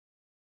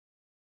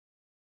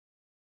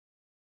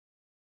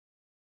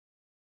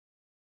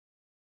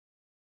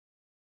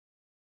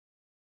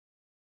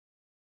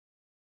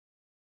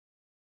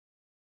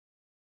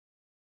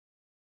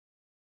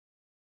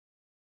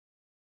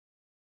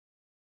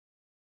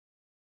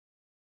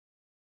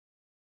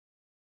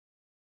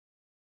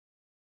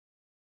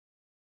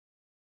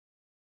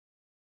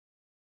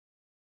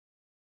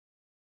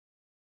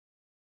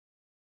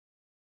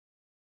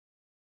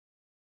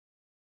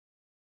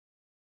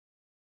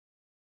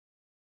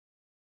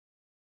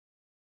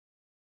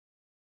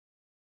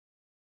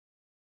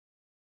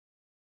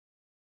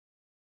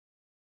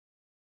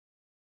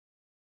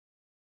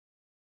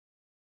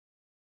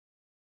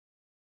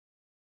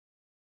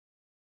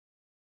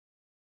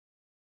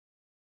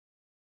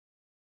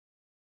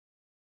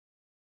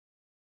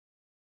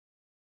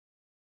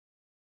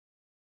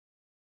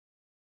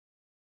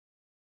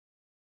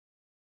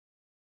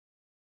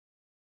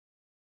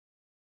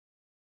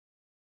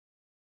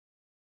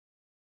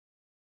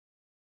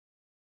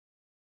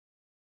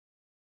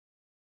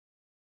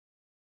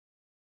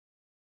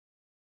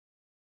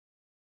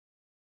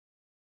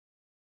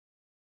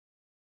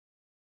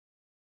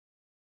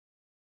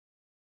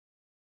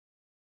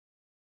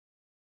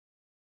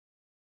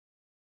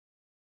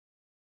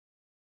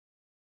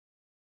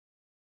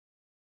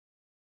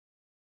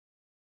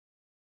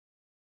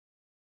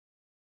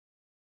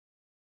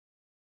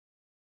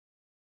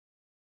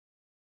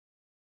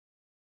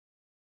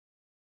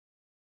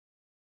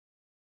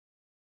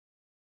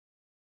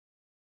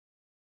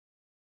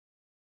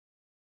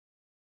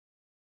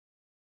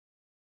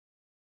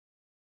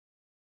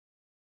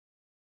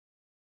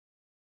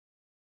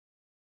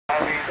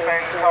is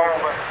Ben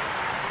Talbot.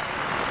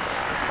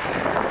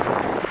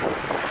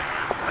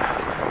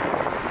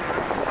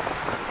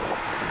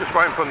 Just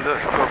waiting for them to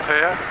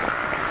appear.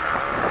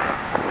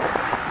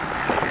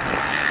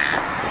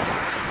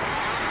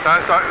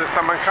 Sounds like there's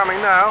someone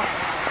coming now.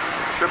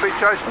 Could be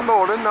Jason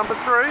Morland, number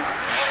 3.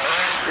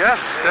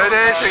 Yes, it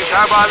is. You can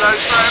go by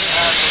those reps.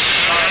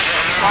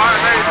 Right,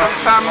 there's from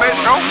Sam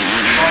Mitchell.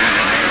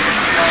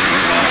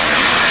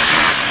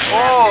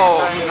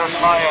 Oh,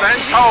 Ben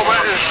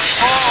Talbot is.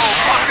 Oh,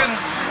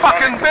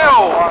 fucking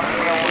Bill.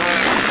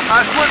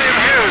 That's William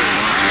Hughes.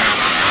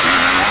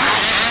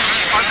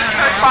 I didn't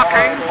say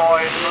fucking.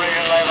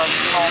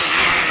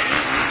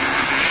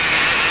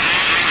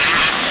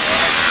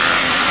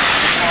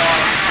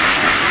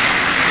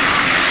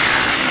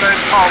 Ben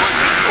Talbot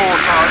is 4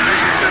 times. This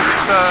is going to be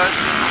 3rd.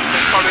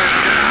 He's probably going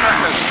to get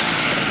 2nd.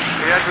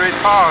 He had to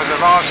retire in the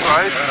last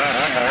race.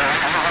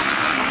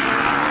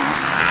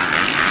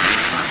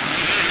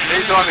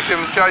 He's trying to give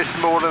Jason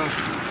Morland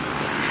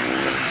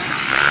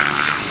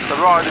the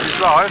ride of his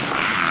life.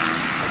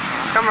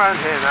 Come around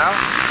here now.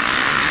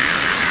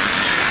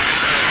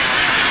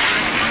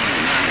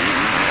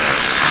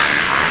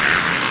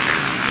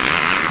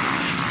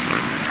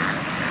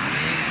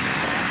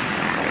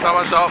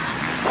 Someone's off.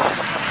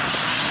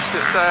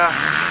 Just there.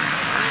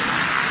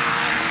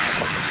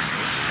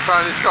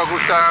 Throwing his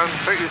goggles down,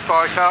 picked his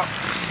bike up.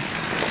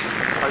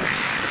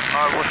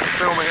 I wasn't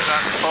filming at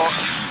that spot.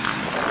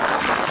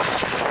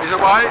 He's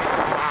away.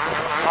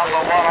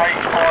 Number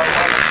 185,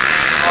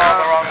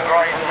 rather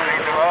ungracefully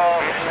to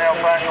earth, is now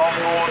back on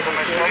board the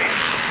machine.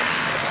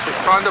 He's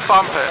trying to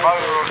bump it.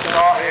 Motor will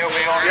start, he'll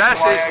be on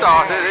yes, his way. He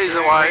started, he's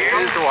away,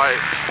 he's away.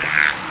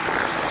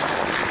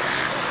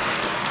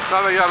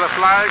 Another yellow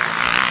flag.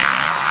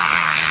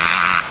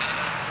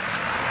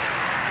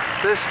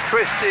 This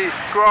twisty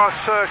grass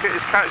circuit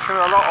is catching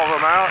a lot of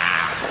them out.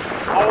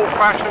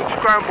 Old-fashioned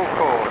scramble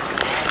course.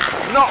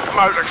 Not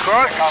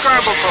motocross,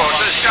 scramble course.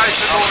 There's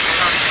Jason Morland.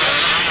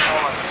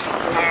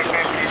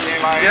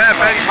 Yeah,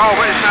 Ben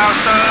Talbot is now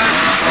 3rd.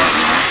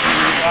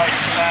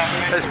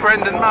 There's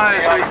Brendan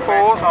Mayes, who's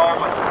 4th.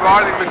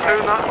 Riding with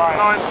 294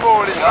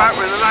 and he's back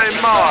with the name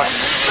Marsh.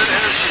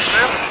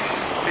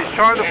 He's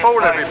trying to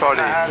fool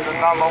everybody.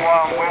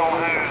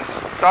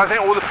 So I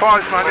think all the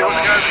prize money ought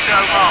to go to Joe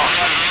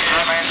Marsh.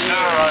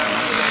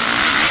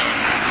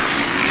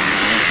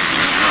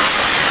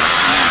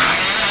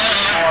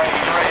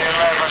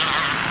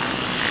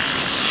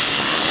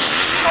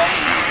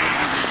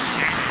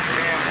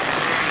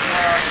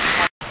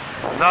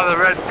 Another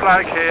red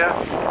flag here.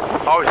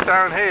 Oh, it's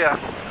down here.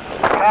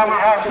 Can we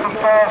have some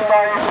first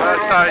aid?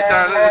 First aid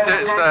down at the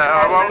ditch there.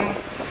 I won't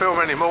film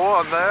any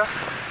more on there.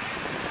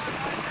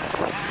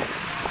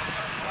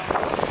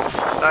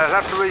 They'll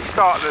have to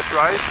restart this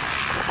race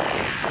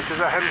because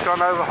they haven't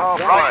gone over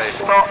halfway.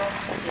 Race stop.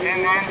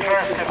 In the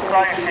interest of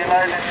safety,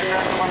 ladies and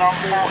gentlemen,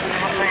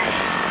 unfortunately,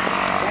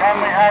 can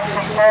we have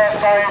some first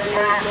aid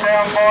please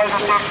down by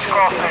the ditch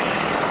crossing?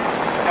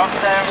 Just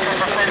down to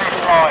the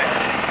finish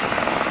line.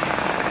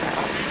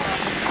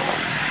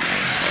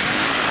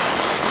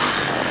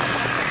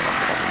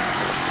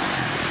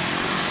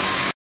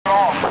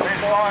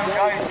 This time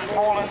Jason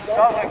Morland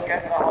doesn't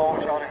get the whole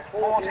shot. It's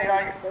 48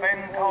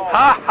 Ben Talbot.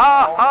 Ha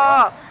ha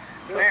ha!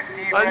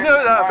 I knew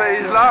that'd be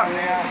his luck. On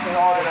the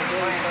outside of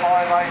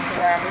 358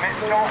 Sam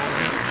Mitchell.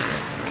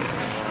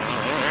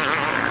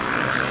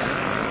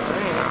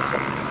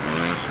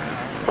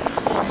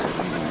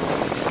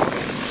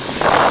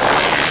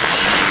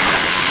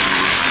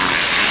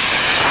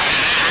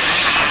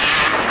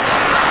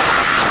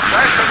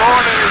 Jason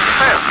Morland is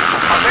 5th.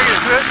 I think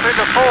he's literally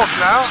the 4th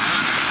now.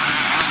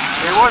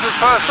 He wasn't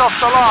first off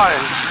the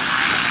line.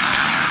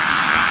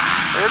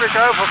 Here we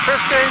go for 15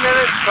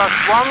 minutes plus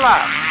 1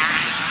 lap.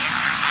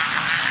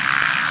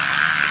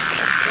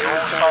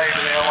 All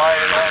safely away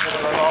down to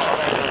the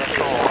bottom end of the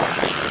course.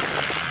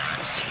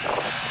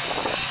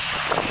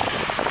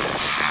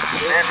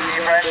 Deputy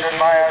Brendan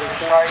Mayes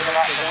has taken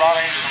up the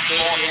running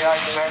from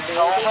 48 Ben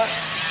Talbot.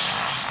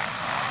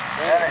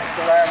 Then it's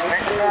Sam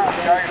Mitchell.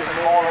 Jason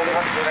Morland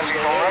looks as if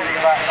he's already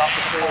back up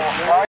to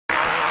 4th place.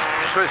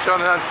 Switch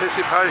on in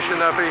anticipation,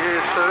 they'll be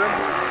here soon.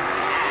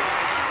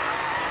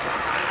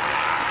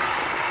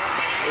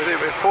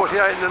 With 48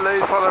 in the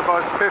lead, followed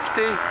by 50,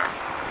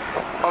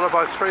 followed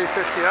by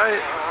 358.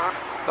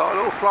 A lot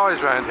of little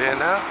flies around here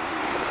now.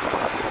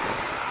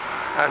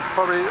 And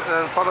probably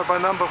then followed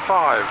by number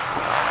 5.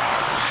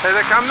 Here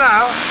they come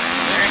now.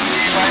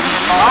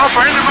 Oh,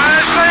 Brendan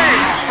Mayes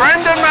leads.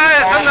 Brendan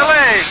Mayes in the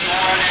lead.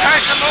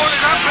 Jason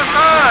Morland up to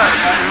 3rd.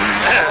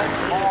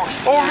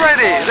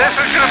 Already, this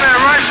is going to be a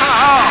race and a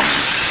half.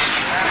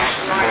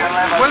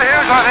 Will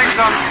Hughes, I think, is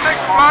on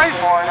 6th place.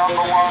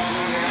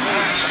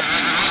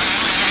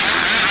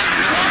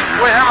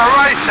 We have a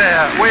race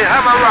here. We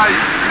have a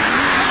race.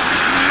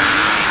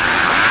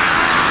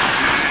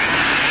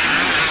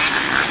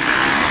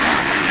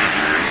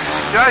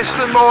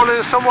 Jason Morland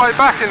is some way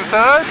back in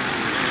 3rd.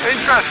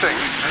 Interesting.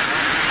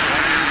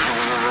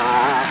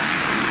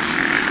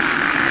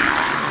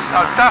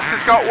 Now, dust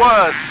has got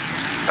worse.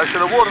 They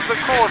should have watered the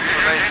course in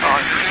the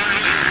meantime.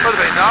 Would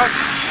have been nice.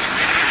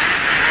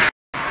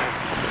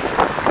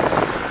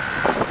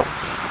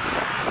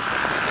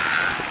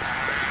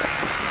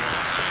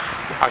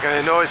 I can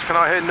hear noise. Can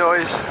I hear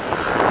noise?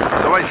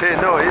 I always hear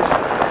noise.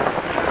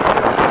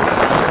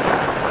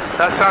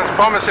 That sounds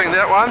promising,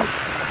 that one.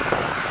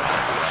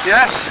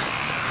 Yes.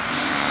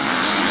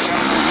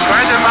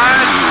 Brendan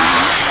Mann.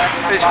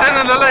 He's still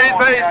in the lead,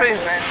 but he's been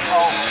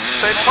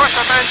pushed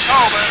by Ben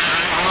Talbot.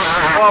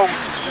 Well,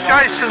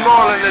 Jason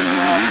Moreland is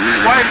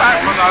way back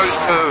from those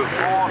two.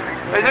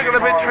 Is it going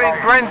to be between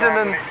Brendan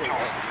and...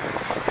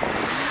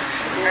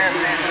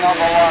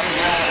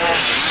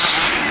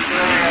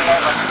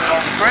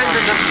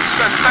 Brendan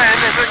and Ben,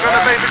 is it going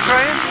to be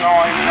between?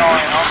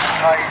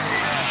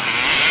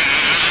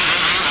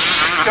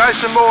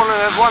 Jason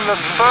Moreland has won the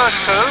first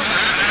two.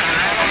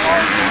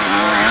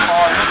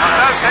 I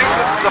don't think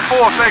the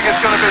fourth leg is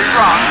going to be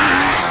run.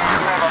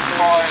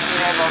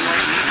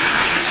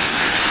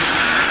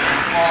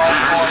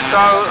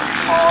 So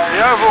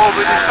the overall will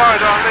be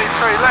decided on these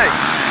 3 legs.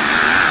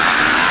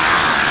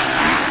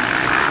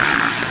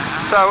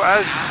 So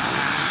as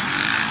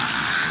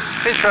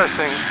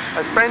interesting,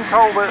 as Ben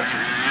Talbot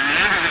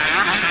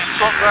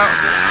dropped out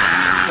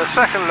the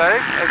second leg,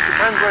 it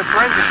depends where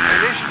Brendan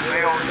finished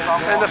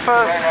in the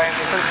first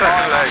and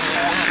second leg.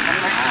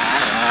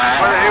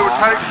 Whether he would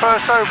take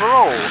first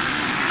overall.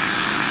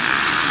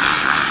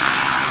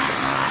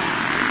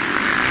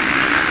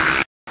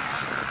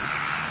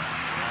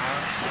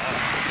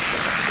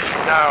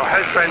 Now,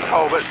 has Ben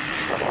Talbot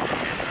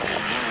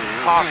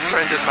passed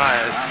Brendan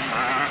Myers?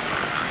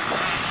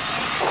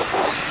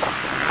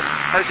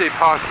 Has he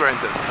passed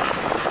Brendan?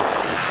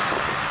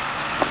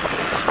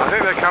 I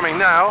think they're coming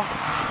now.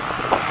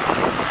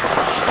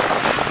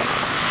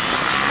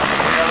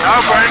 No,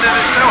 Brendan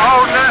is still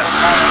holding it.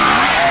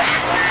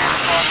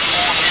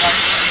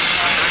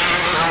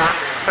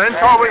 Ben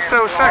Talbot's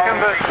still second,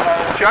 but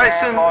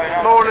Jason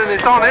Moreland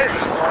is on it.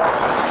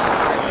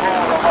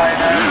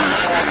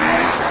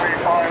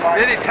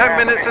 Nearly 10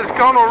 minutes has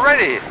gone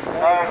already.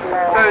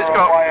 So he's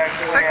got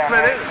 6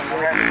 minutes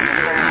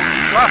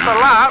plus a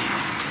lap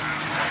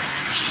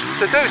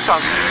to do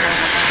something.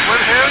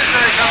 Well, here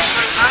he comes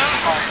now.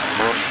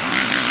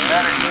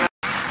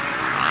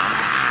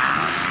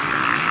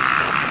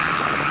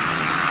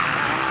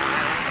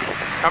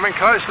 Coming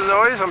close to the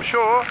noise, I'm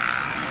sure.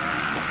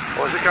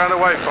 Or is it going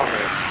away from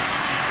me?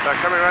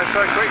 They're coming around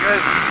so quick.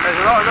 There's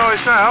a lot of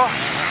noise now.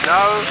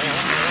 No.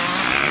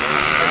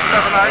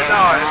 7, 8,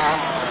 9.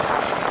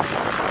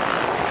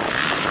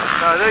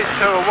 No, these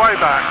two are way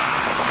back.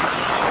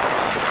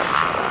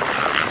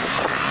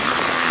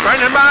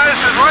 Brendan Myers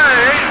is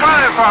running. He's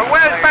running for it.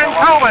 Where's Ben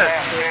Talbot?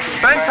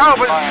 Ben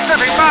Talbot's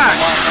stepping back.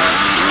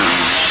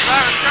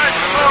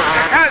 Jason Moreland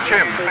can catch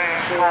him.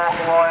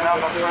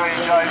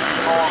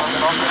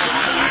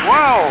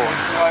 Wow.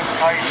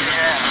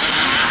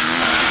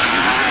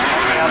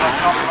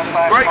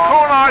 Great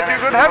corner. You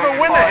could have a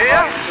winner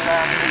here.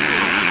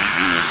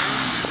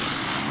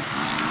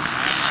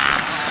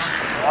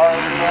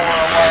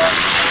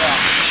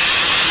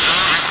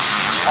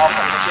 Up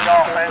at the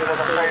sharp end of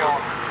the field.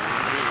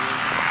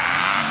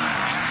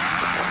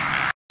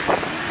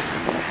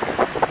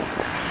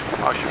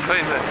 I should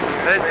clean the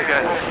lens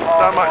again.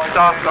 So much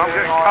dust, I'm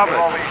getting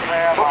covered.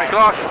 Put my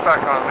glasses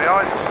back on, my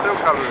eyes are still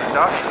covered in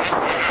dust.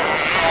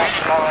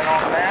 Going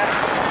on there.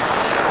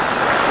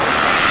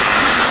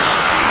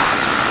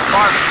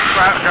 Quite a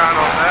scrap going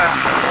on there.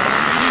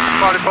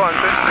 Quite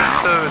important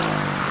to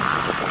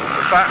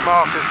the back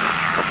markers.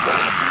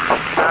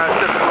 Now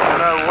it's difficult to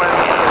know when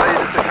the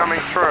leaders are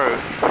coming through.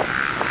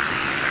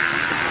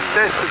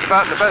 This is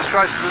about the best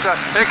race of the day.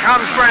 Here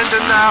comes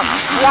Brendan now.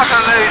 What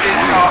a lead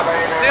he's got.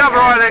 The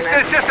other Ilex,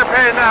 it's just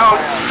appeared now.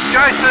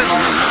 Jason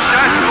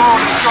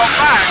Moreland's got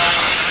back.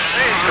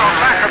 He's got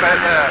back a bit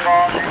there.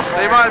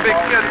 He might be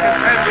getting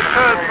contend with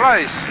 3rd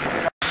place.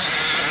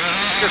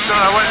 Just don't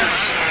know when the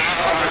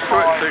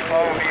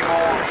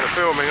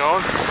filming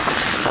on.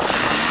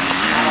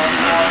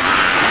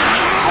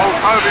 Old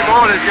Toby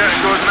Morley's getting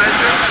good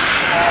mention.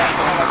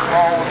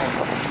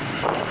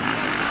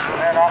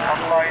 Then up a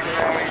place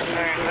there is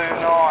 229.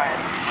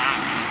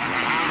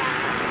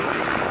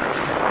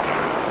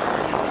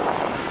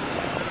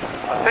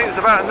 I think it's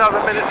about another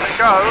minute to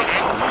go.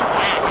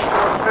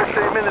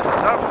 15 minutes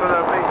is up, so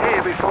they'll be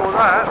here before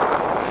that.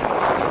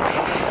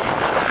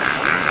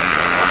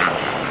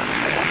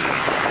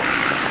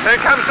 Here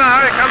comes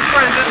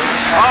Brendan.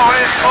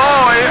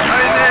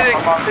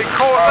 He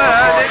caught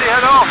there, nearly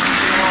head off.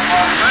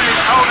 Really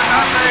holding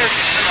up there.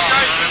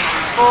 Jason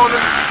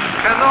Moreland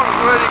cannot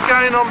really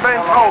gain on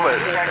Ben Talbot.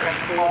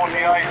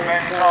 48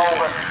 Ben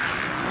Talbot.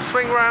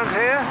 Swing round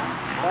here.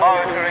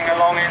 Motoring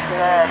along in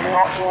third,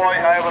 not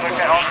quite able to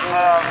get on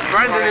terms.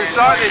 Brendan is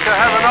likely to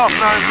have an off,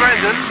 known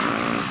Brendan.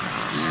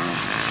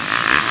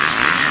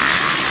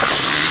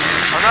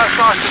 I know it's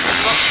nice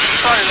not to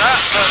say that,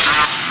 but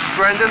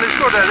Brendan is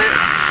good at it.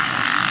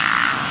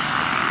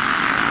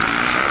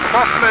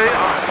 Trust me,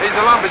 he's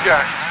a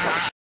lumberjack.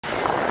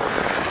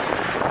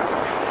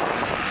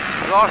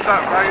 Last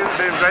lap flag hasn't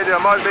been ready. I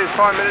might be 5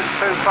 minutes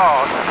too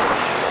fast.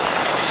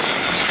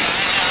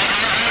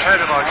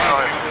 Ahead of my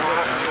time.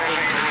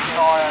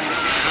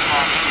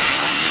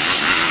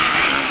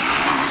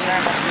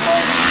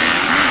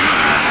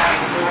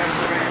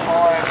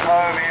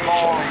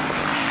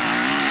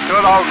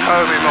 Good old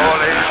Toby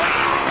Morley.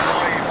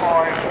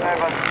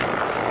 357.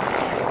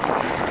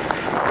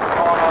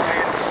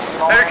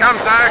 Here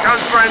comes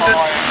Brendan.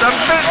 The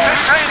bit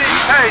between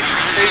his head.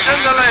 He's in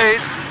the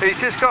lead. He's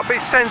just got to be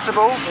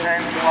sensible.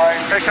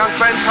 Here comes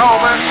Ben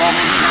Coleman.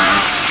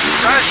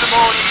 There's the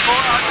Morley.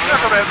 A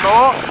little bit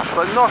more,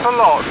 but not a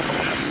lot.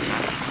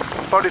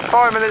 Probably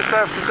 5 minutes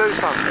left to do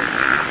something.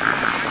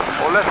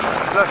 Or less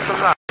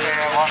than that.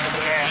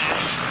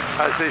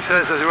 As he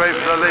says, as we wait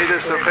for the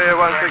leaders to appear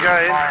once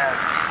again.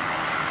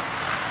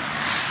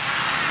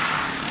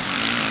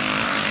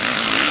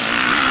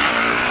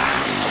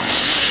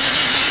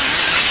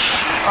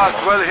 That's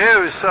Will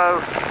Hughes,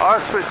 so I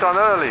switched on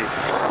early.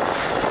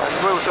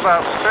 And Will was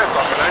about 5th,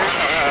 I believe.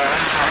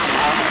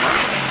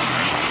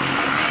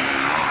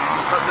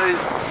 But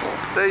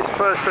these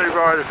first 3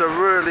 riders are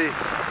really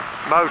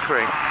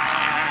motoring.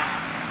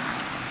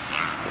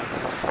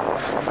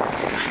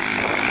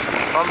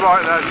 I'm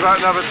right now, it's about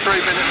another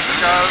 3 minutes to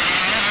go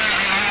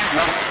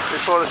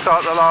before they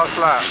start the last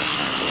lap.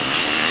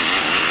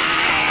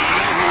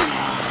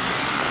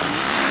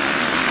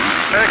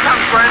 Here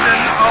comes Brendan.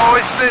 Oh,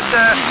 he slid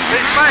there.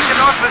 He's making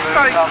odd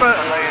mistakes, but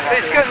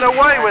he's getting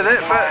away with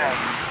it. But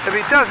if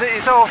he does it,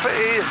 he's off.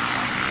 He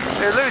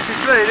loses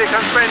lead. Here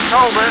comes Ben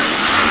Talbot.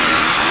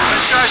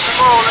 And Jason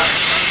Morley.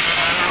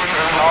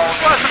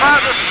 What's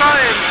about the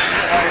same?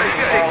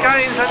 He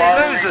gains and he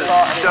loses,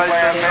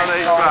 Jason, on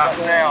each lap.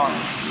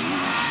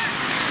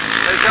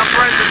 Here comes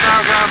Brendan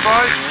now going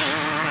by.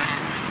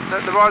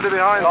 The rider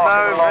behind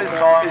now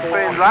is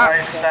being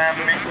lapped.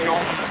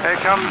 Here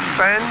comes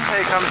Ben,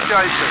 here comes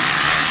Jason.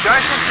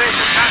 Jason seems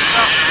to catch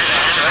up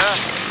there,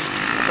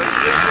 but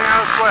he's losing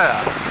elsewhere.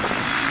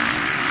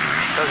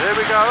 So here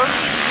we go.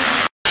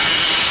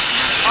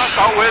 I've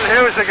got Will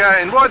Hughes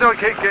again. Why do I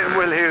keep getting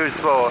Will Hughes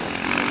for?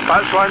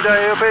 Perhaps one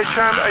day he'll be a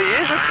champion. He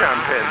is a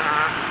champion.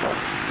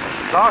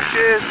 Last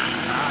year's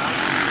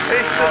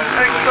Eastern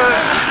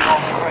Expert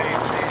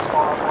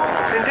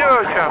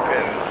Enduro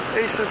champion.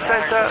 Eastern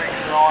Centre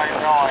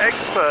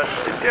Expert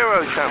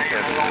Enduro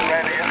champion.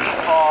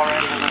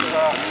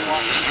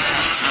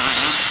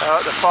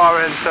 At the far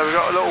end, so we've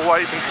got a little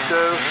waiting to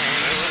do.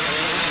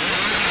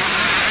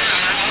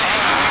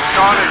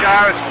 Charlie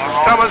Garrett,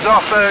 someone's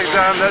off there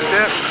down that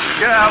dip.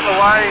 Get out of the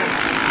way,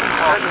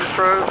 let them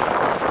through.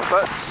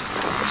 But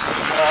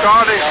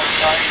Charlie,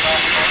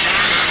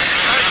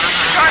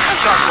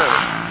 Jason's up there.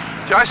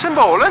 Jason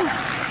Borland.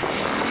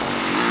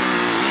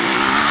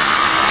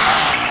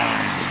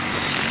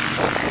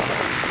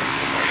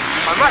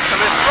 I must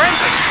have missed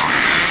Brendan.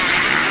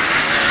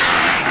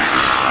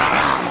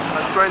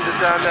 That's Brendan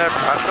down there,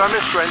 perhaps. I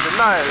missed Brendan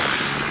now.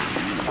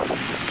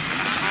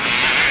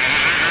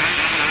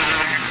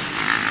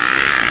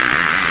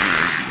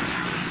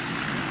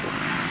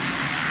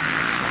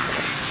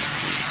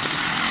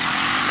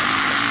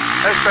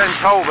 There's Ben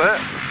Talbot.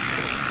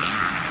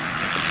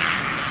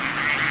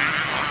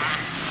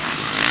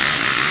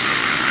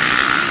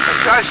 If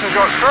Jason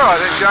got through, I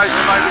think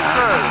Jason may be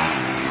through.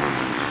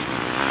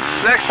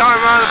 Next time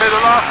round will be the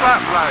last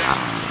lap flag.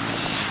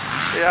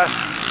 Yes.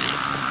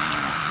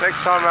 Next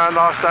time round,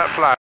 last lap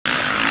flag.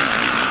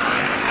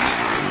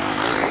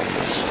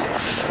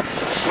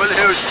 Will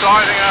Hughes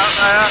sliding out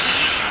there,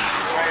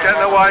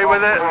 getting away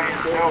with it.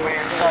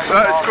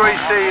 But it's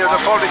greasy and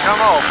they'll probably come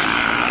off.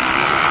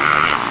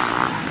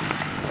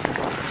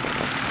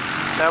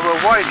 Now we're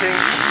waiting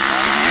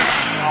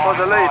for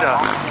the leader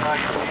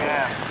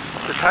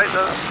to take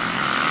the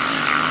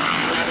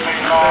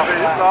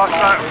last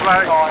lap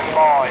flag.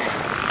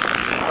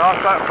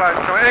 Last lap flag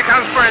coming. Here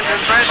comes Brendan.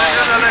 Brendan's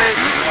in the lead.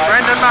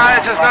 Brendan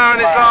Myers is now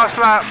in his last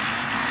lap.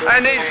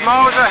 And he's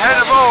miles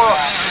ahead of all.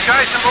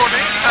 Jason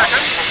Morley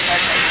second.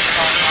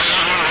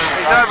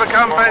 He's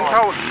overcome Ben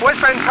Talbot. Where's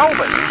Ben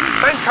Talbot?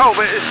 Ben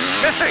Talbot is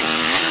missing.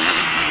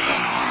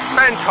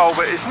 Ben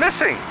Talbot is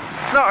missing.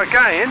 Not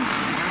again.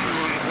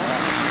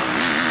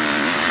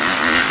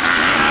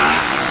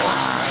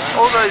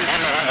 All those.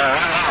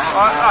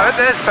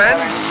 There's Ben.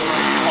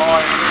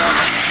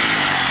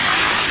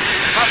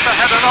 Must have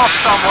had an off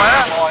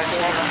somewhere.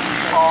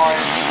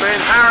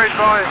 Being harried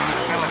by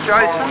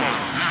Jason.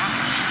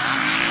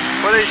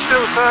 Well, he's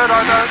still third,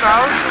 I don't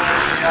know.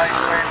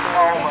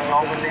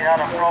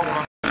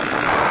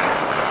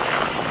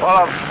 Well,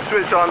 I've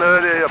switched on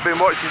earlier. I've been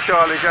watching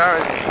Charlie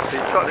Garrett.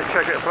 He's got the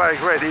checkered flag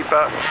ready,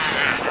 but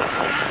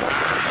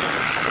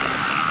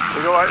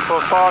we've got to wait for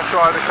a fast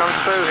rider to come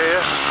through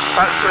here.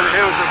 Perhaps Will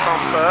Hughes will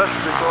come first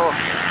before.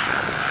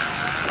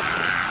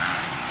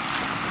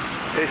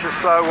 It's a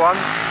slow one.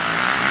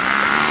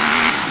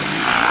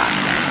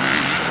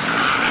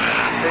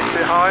 He's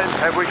behind.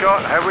 Have we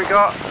got?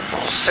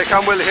 Here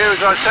come Will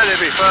Hughes. I said he'd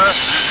be first.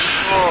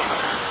 Oh,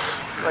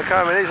 they're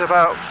coming. He's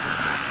about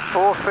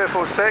 4th, 5th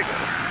or 6th.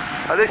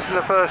 At least in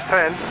the first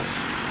 10.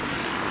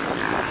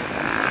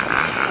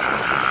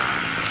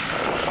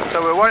 So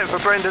we're waiting for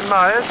Brendan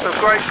Myers of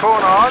Great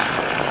Cornard.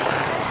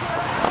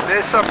 Near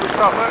Suffolk.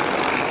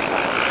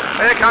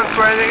 Here comes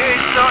Brendan.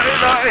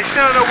 He's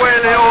doing a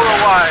wheelie all the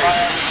way.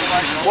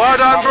 Well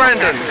done,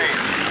 Brendan.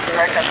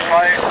 Second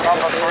place,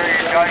 number 3,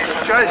 Jason.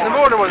 Jason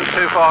Morton wasn't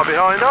too far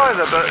behind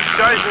either, but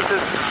Jason's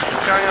just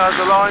going over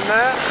the line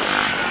there.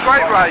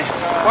 Great race.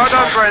 Well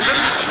done, Brendan.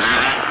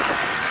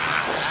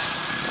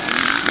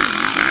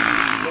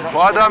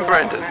 Well done,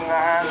 Brendan. In the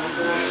hands of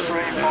 2,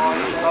 3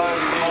 points,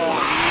 Toby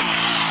Morley.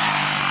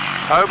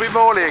 Toby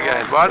Morley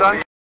again. Well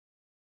done.